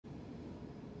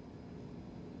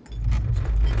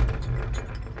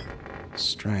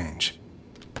Strange.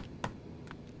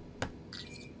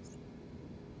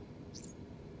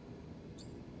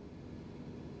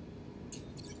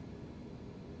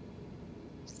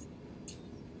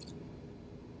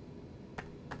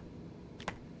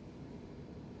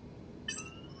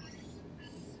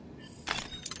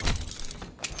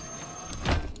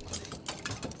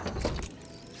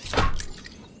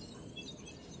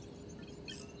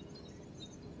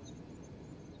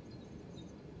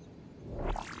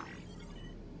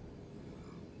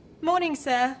 Morning,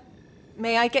 sir.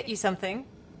 May I get you something?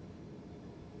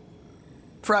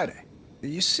 Friday,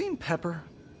 you seen Pepper?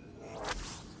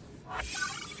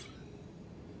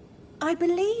 I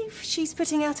believe she's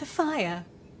putting out a fire.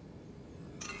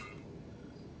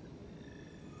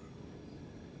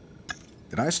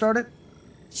 Did I start it?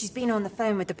 She's been on the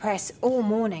phone with the press all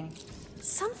morning.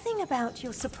 Something about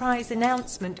your surprise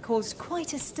announcement caused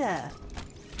quite a stir.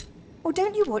 Or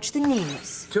don't you watch the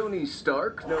news? Tony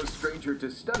Stark, no stranger to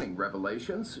stunning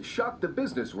revelations, shocked the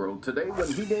business world today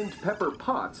when he named Pepper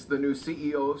Potts the new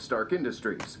CEO of Stark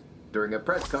Industries. During a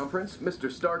press conference,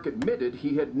 Mr. Stark admitted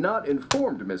he had not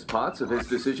informed Ms. Potts of his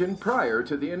decision prior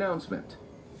to the announcement.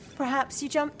 Perhaps you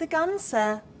jumped the gun,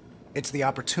 sir. It's the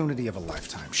opportunity of a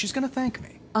lifetime. She's gonna thank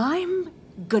me. I'm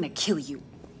gonna kill you.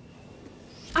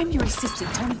 I'm your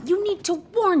assistant, Tony. You need to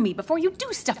warn me before you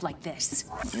do stuff like this.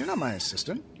 You're not my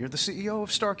assistant. You're the CEO of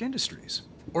Stark Industries.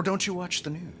 Or don't you watch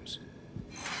the news?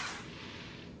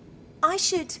 I'm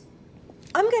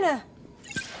gonna...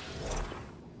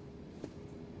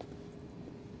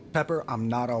 Pepper, I'm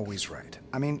not always right.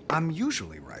 I mean, I'm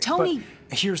usually right. Tony!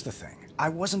 But here's the thing. I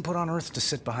wasn't put on Earth to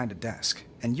sit behind a desk.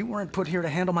 And you weren't put here to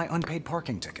handle my unpaid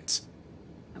parking tickets.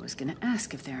 I was gonna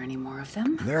ask if there are any more of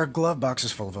them. There are glove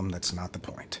boxes full of them. That's not the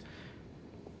point.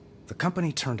 The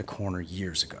company turned a corner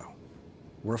years ago.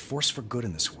 We're a force for good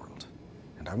in this world.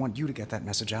 And I want you to get that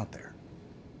message out there.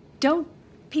 Don't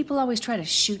people always try to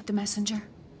shoot the messenger?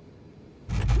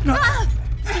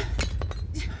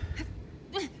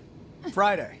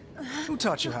 Friday, who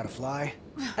taught you how to fly?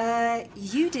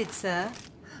 You did, sir.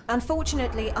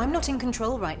 Unfortunately, I'm not in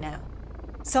control right now.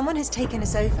 Someone has taken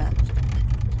us over.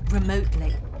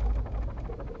 Remotely.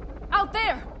 Out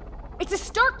there! It's a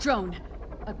Stark drone!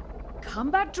 A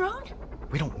combat drone?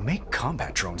 We don't make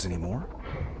combat drones anymore.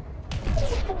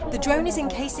 The drone is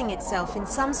encasing itself in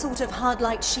some sort of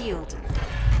hard-light shield.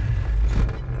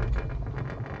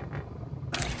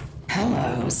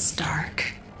 Hello,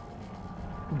 Stark.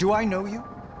 Do I know you?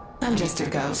 I'm just a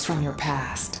ghost from your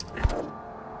past.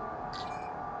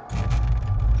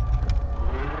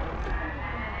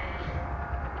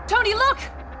 Tony, look!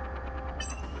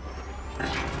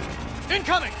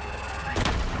 Incoming!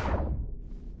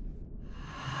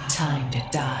 Time to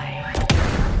die.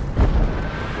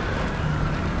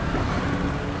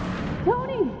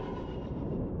 Tony!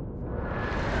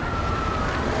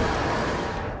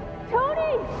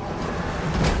 Tony!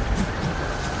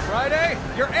 Friday,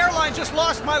 your airline just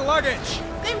lost my luggage.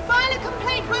 Then file a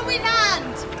complaint when we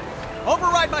land!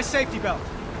 Override my safety belt.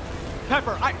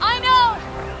 Pepper, I know!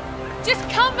 Just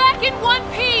come back in one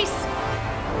piece!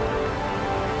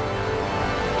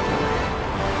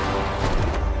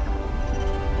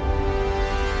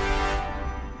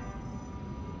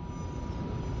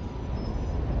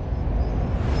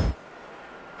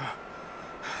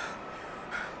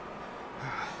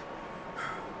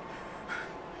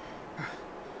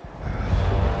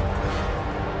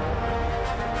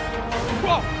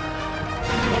 Whoa!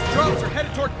 Those drones are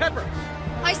headed toward Pepper.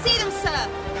 I see them, sir.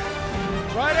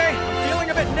 Friday, I'm feeling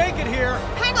a bit naked here.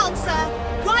 Hang on, sir.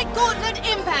 Right gauntlet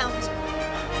inbound.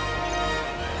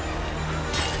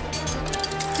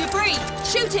 Debris,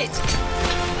 shoot it.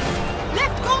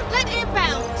 Left gauntlet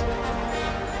inbound.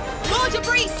 More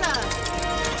debris, sir.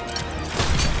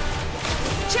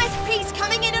 Chest piece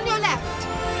coming in on your left.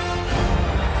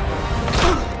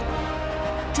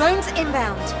 Drones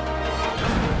inbound.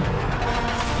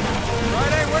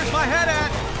 Friday, where's my head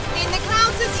at? In the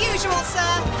clouds as usual,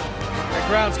 sir. The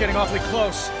ground's getting awfully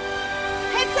close.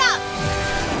 Heads up!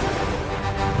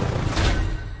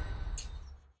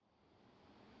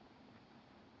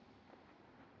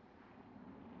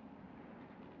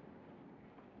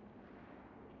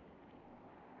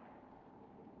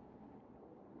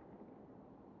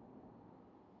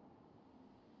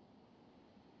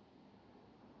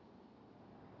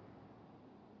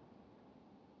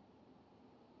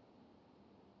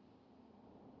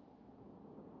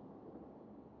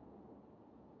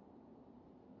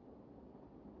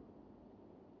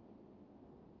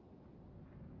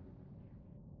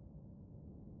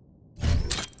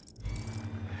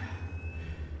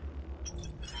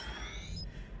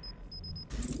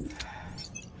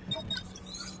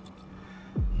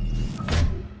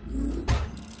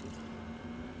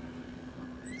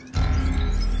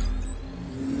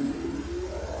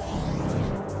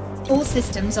 All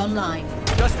systems online.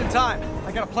 Just in time.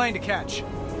 I got a plane to catch.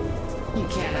 You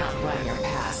can't outrun your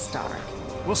past, Stark.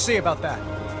 We'll see about that.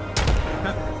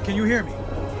 Can you hear me?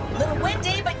 A little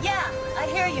windy, but yeah, I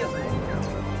hear you.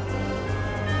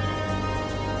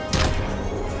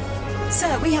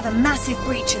 Sir, we have a massive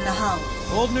breach in the hull.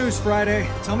 Old news, Friday.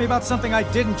 Tell me about something I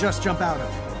didn't just jump out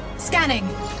of. Scanning.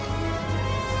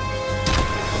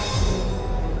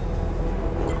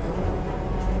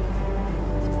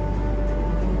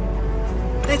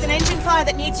 There's an engine fire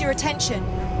that needs your attention.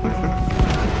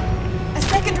 A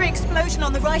secondary explosion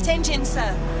on the right engine,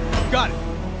 sir. Got it.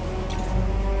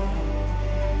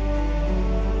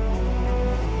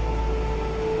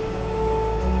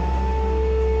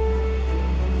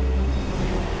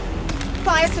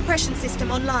 Fire suppression system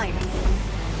online.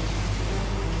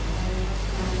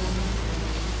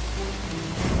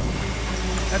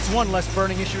 That's one less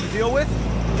burning issue to deal with.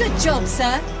 Good job,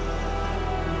 sir.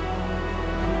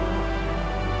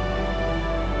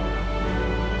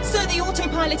 So the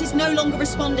autopilot is no longer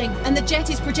responding, and the jet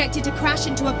is projected to crash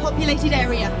into a populated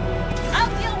area. I'll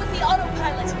deal with the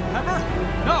autopilot. Pepper?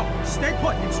 No, stay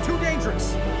put. It's too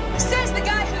dangerous. Says the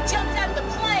guy who jumped out of the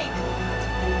plane.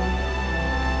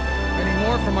 Any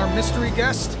more from our mystery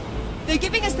guest? They're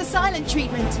giving us the silent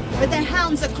treatment, but their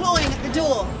hounds are clawing at the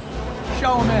door.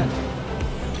 Show him in.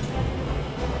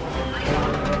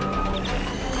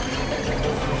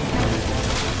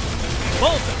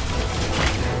 Bolton!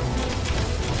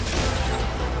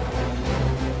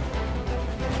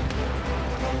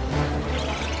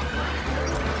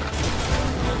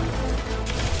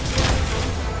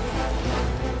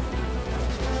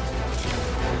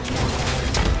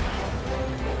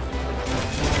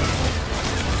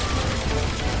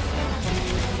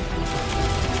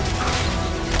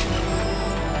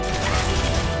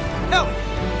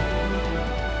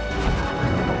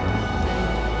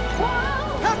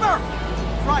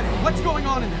 What's going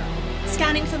on in there?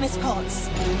 Scanning for Miss Potts.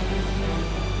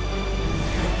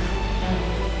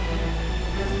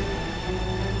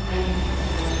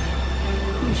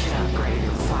 You should upgrade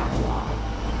your firewall.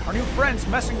 Our new friend's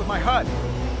messing with my HUD.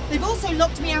 They've also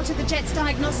locked me out of the jet's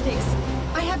diagnostics.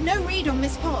 I have no read on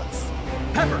Miss Potts.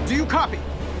 Pepper, do you copy?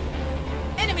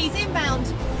 Enemies inbound.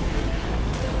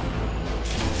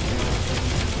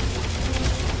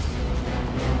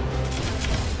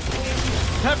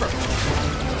 Pepper!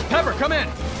 Pepper, come in!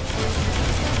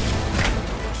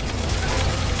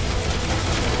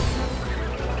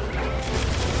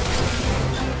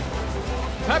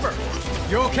 Pepper,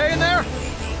 you okay in there?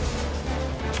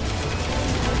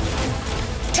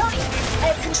 Tony, I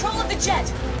have control of the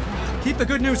jet. Keep the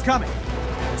good news coming.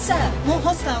 Sir, more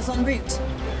hostiles en route.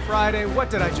 Friday, what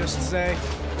did I just say?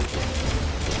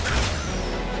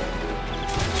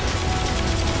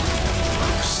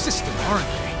 Persistent, aren't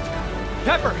they?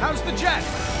 Pepper, how's the jet?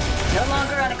 No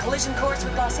longer on a collision course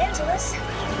with Los Angeles.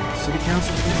 City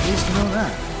Council would be pleased to know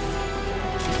that.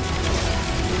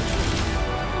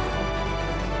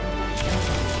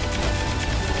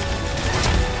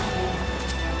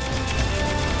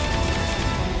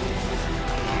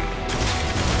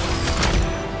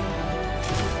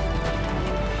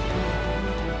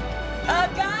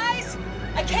 Guys,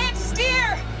 I can't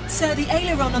steer. Sir, the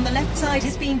aileron on the left side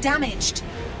has been damaged.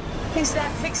 Is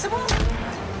that fixable?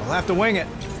 We'll have to wing it.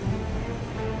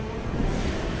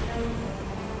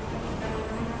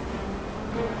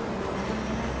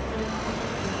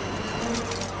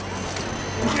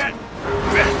 Get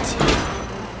bent.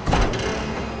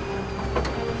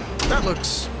 That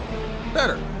looks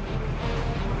better.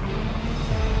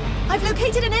 I've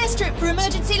located an airstrip for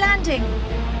emergency landing.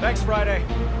 Thanks, Friday.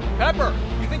 Pepper,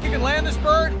 you think you can land this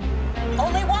bird?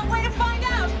 Only one way to find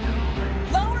out.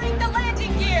 Lowering the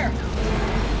landing gear.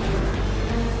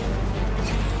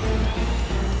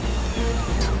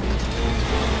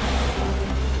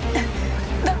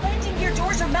 The landing gear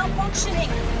doors are malfunctioning.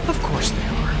 Of course they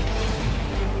are.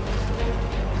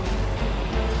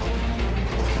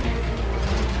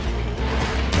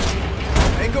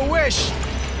 Make a wish.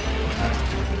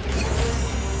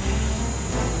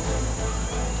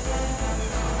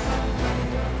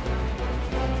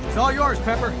 It's all yours,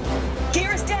 Pepper.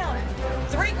 Gears down.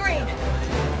 3 green.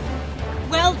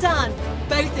 Well done,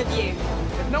 both of you.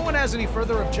 If no one has any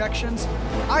further objections,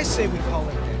 I say we call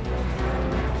it a day.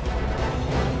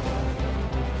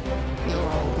 Your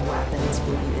old weapons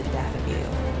will be the death of you.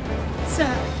 Sir,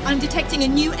 I'm detecting a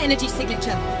new energy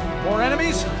signature. More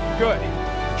enemies? Good.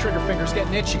 Trigger finger's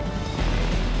getting itchy.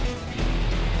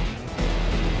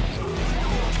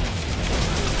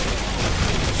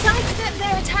 Sidestep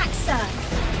their attacks, sir.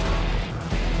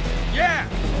 Yeah!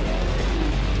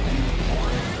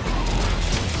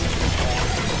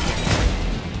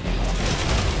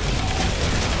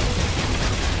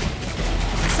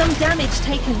 Damage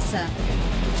taken, sir.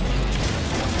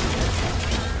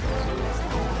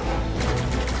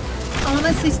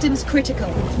 Armor systems critical.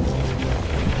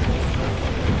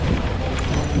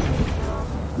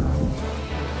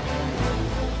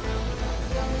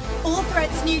 All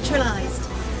threats neutralized.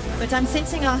 But I'm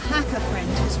sensing our hacker friend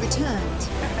has returned.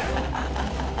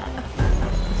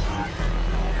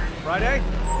 Friday?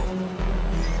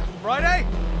 Friday?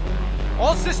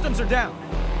 All systems are down.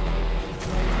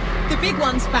 The big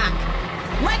one's back.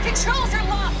 My controls are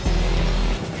locked!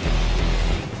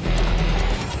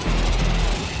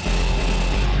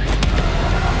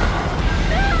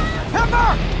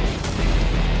 Pepper!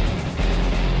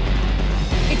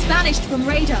 It's vanished from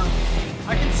radar.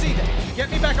 I can see that.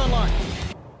 Get me back online.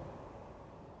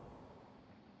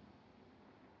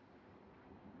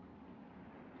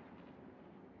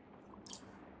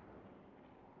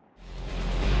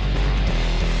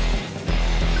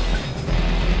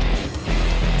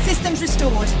 Systems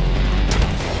restored.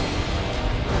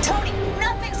 Tony,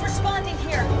 nothing's responding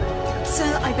here!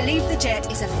 Sir, I believe the jet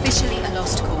is officially a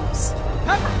lost cause.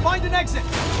 Pepper, find an exit! The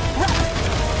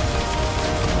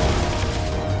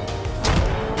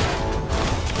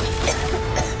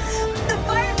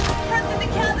fire trapped in the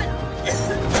cabin!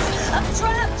 I'm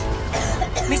trapped!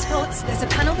 Miss Potts, there's a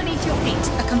panel beneath your feet,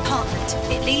 a compartment.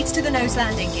 It leads to the nose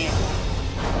landing gear.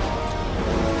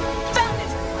 Found it!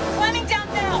 Climbing down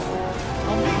now!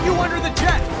 I'll meet you under the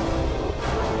jet!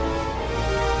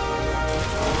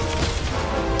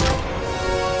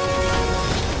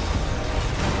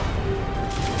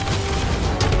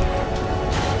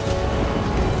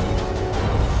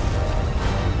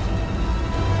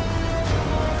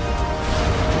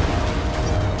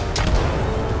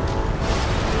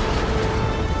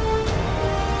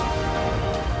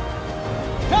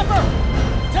 Pepper!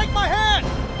 Take my hand!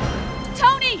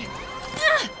 Tony!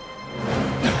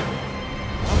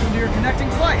 Welcome to your connecting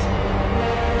flight.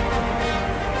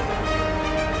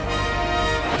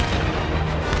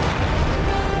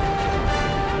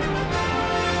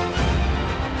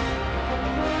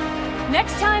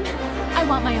 Next time, I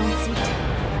want my own seat.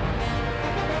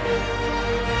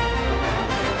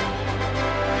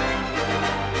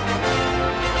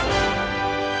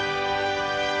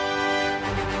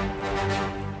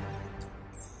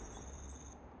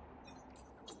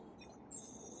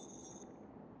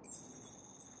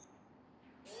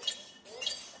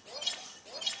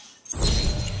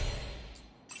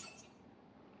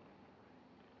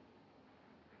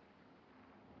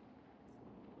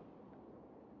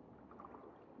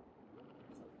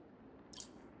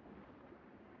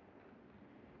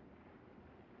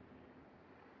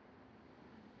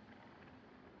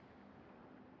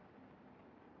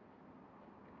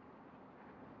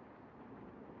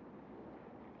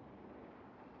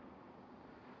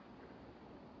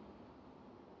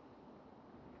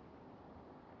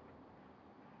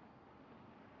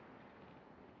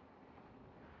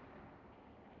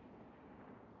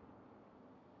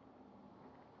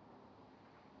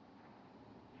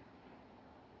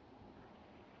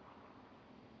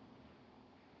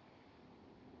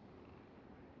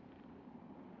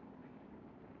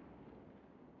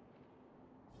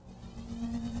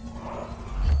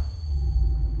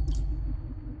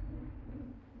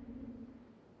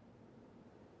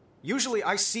 Usually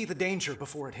I see the danger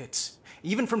before it hits,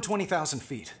 even from 20,000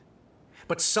 feet.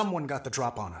 But someone got the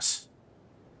drop on us.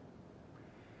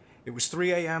 It was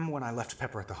 3 a.m. when I left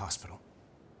Pepper at the hospital.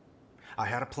 I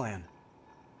had a plan,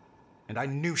 and I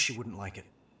knew she wouldn't like it.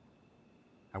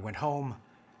 I went home,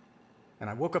 and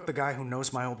I woke up the guy who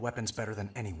knows my old weapons better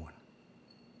than anyone.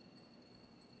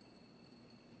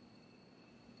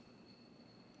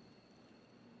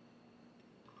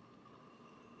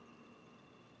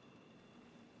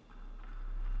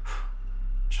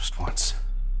 Just once.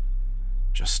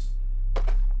 Just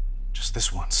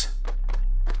this once.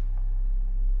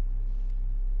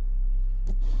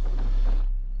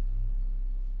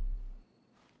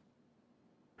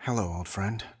 Hello, old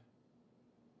friend.